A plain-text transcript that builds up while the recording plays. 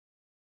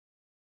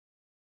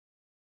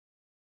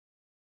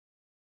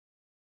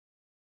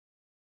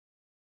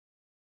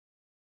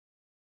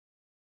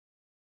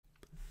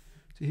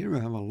So here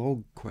we have a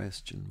log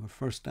question. We're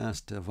first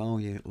asked to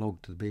evaluate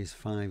log to the base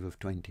 5 of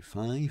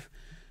 25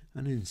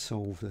 and then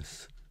solve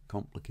this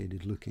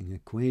complicated looking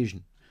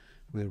equation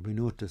where we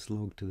notice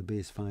log to the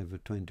base 5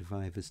 of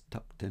 25 is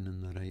tucked in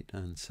the right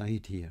hand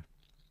side here.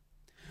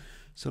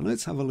 So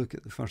let's have a look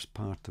at the first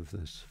part of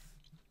this.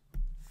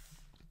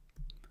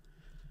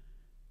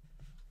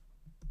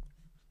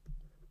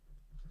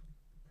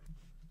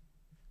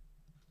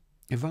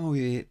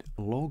 Evaluate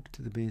log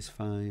to the base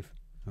 5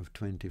 of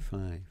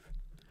 25.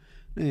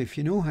 Now if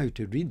you know how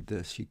to read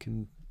this, you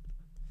can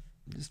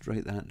just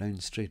write that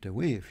down straight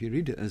away. If you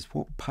read it as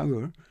what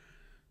power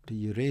do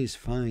you raise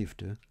 5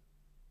 to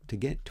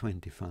get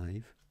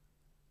 25,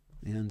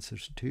 the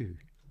answer's 2.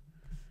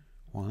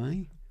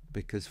 Why?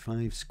 Because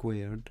 5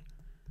 squared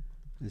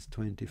is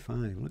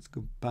 25. Let's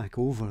go back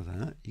over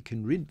that. You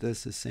can read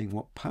this as saying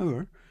what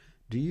power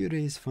do you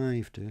raise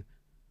 5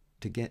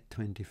 to get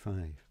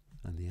 25?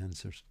 And the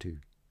answer's 2.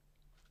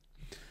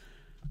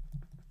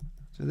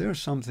 So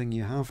there's something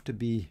you have to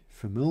be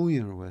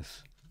familiar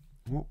with.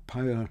 What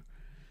power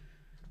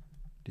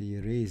do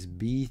you raise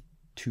b2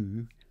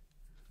 to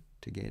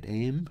get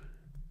m?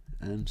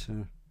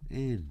 Answer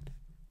n.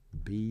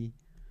 b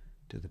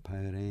to the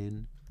power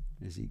n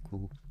is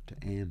equal to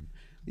m.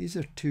 These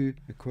are two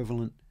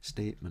equivalent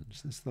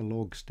statements. This is the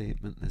log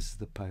statement, this is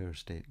the power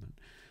statement.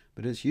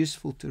 But it's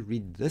useful to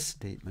read this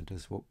statement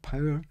as what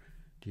power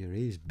do you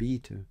raise b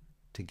to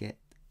get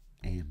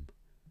m?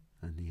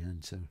 And the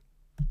answer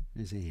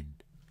is n.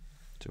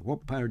 So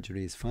what power do you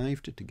raise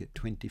 5 to get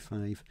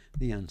 25?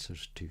 The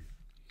answer's 2.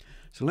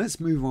 So let's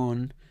move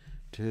on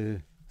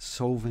to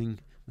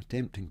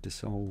attempting to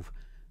solve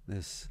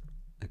this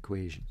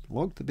equation.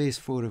 Log to the base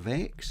 4 of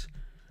x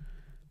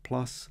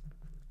plus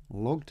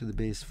log to the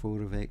base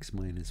 4 of x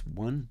minus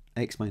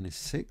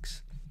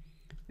 6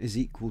 is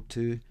equal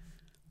to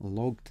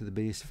log to the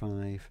base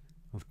 5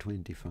 of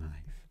 25.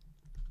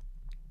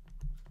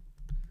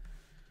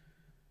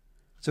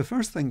 So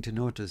first thing to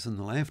notice on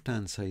the left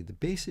hand side, the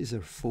bases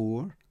are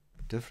 4,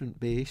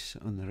 different base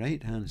on the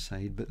right hand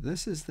side, but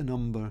this is the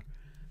number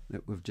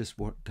that we've just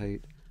worked out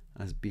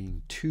as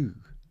being 2.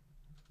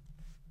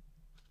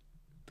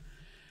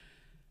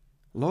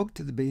 Log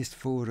to the base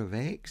 4 of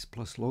x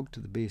plus log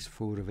to the base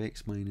 4 of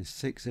x minus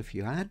 6. If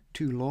you add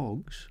two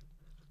logs,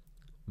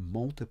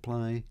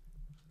 multiply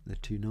the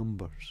two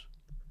numbers.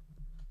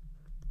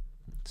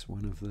 It's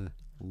one of the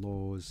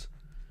laws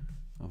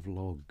of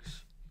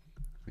logs.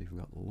 We've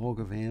got log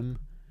of m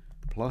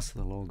plus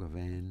the log of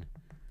n,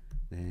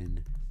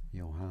 then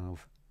you'll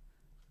have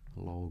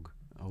log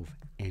of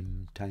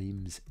m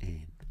times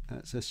n.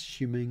 That's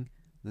assuming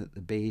that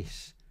the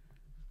base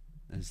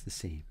is the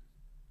same,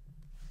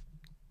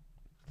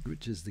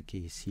 which is the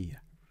case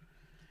here.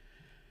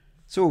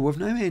 So we've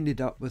now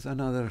ended up with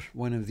another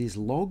one of these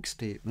log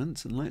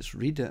statements, and let's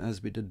read it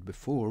as we did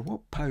before.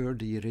 What power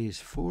do you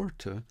raise 4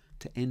 to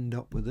end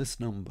up with this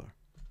number?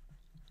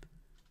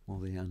 Well,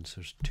 the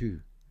answer's 2.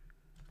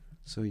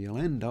 So you'll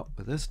end up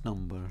with this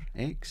number,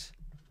 x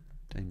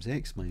times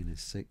x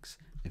minus 6,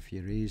 if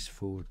you raise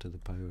 4 to the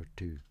power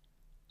 2.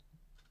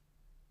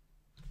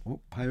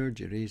 What power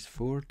do you raise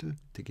 4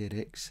 to get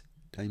x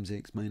times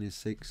x minus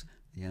 6?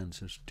 The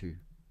answer's 2.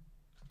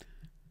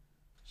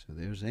 So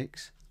there's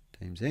x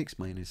times x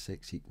minus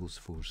 6 equals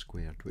 4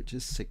 squared, which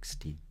is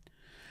 16.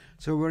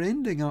 So we're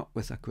ending up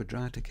with a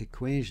quadratic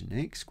equation,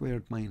 x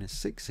squared minus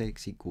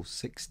 6x equals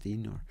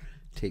 16, or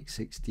take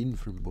 16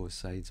 from both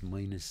sides,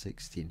 minus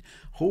 16.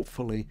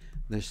 Hopefully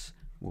this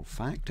will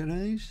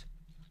factorize.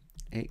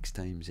 X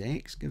times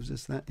x gives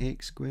us that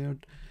x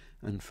squared,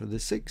 and for the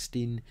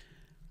 16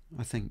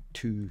 I think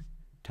 2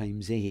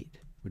 times 8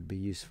 would be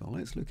useful.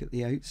 Let's look at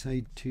the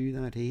outside 2,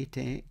 that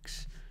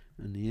 8x,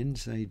 and the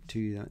inside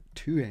 2, that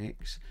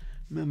 2x.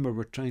 Remember,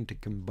 we're trying to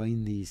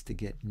combine these to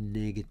get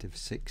negative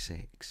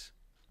 6x.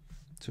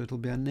 So it'll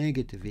be a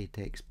negative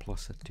 8x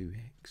plus a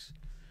 2x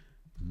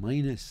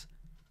minus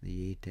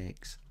the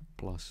 8x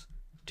plus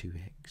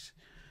 2x.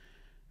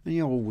 And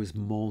you always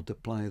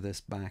multiply this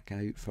back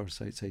out,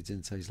 first outsides,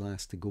 insides,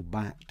 last, to go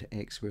back to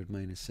x squared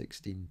minus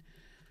 16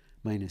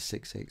 minus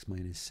 6x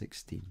minus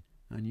 16.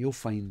 And you'll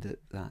find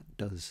that that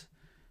does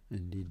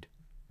indeed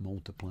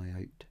multiply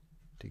out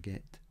to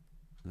get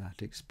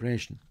that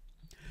expression.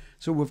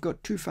 So we've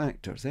got two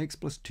factors, x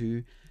plus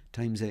 2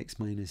 times x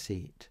minus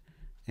 8.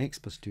 X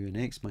plus 2 and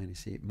x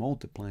minus 8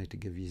 multiply to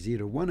give you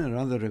 0. One or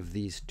other of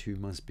these two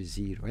must be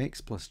 0. X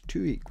plus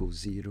 2 equals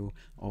 0,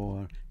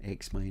 or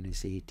x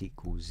minus 8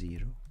 equals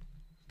 0.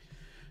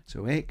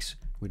 So x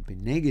would be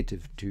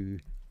negative 2,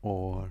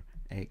 or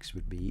x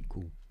would be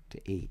equal to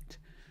 8.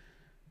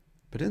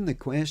 But in the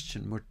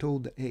question we're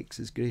told that x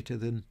is greater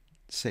than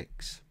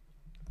 6.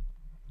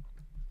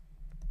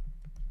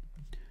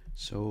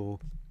 So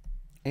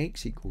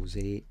x equals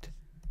 8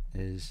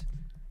 is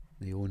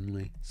the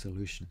only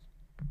solution.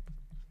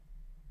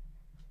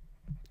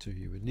 So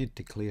you would need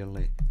to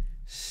clearly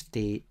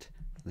state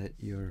that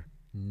you're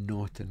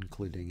not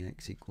including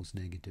x equals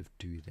negative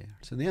 2 there.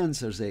 So the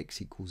answer is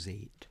x equals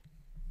 8.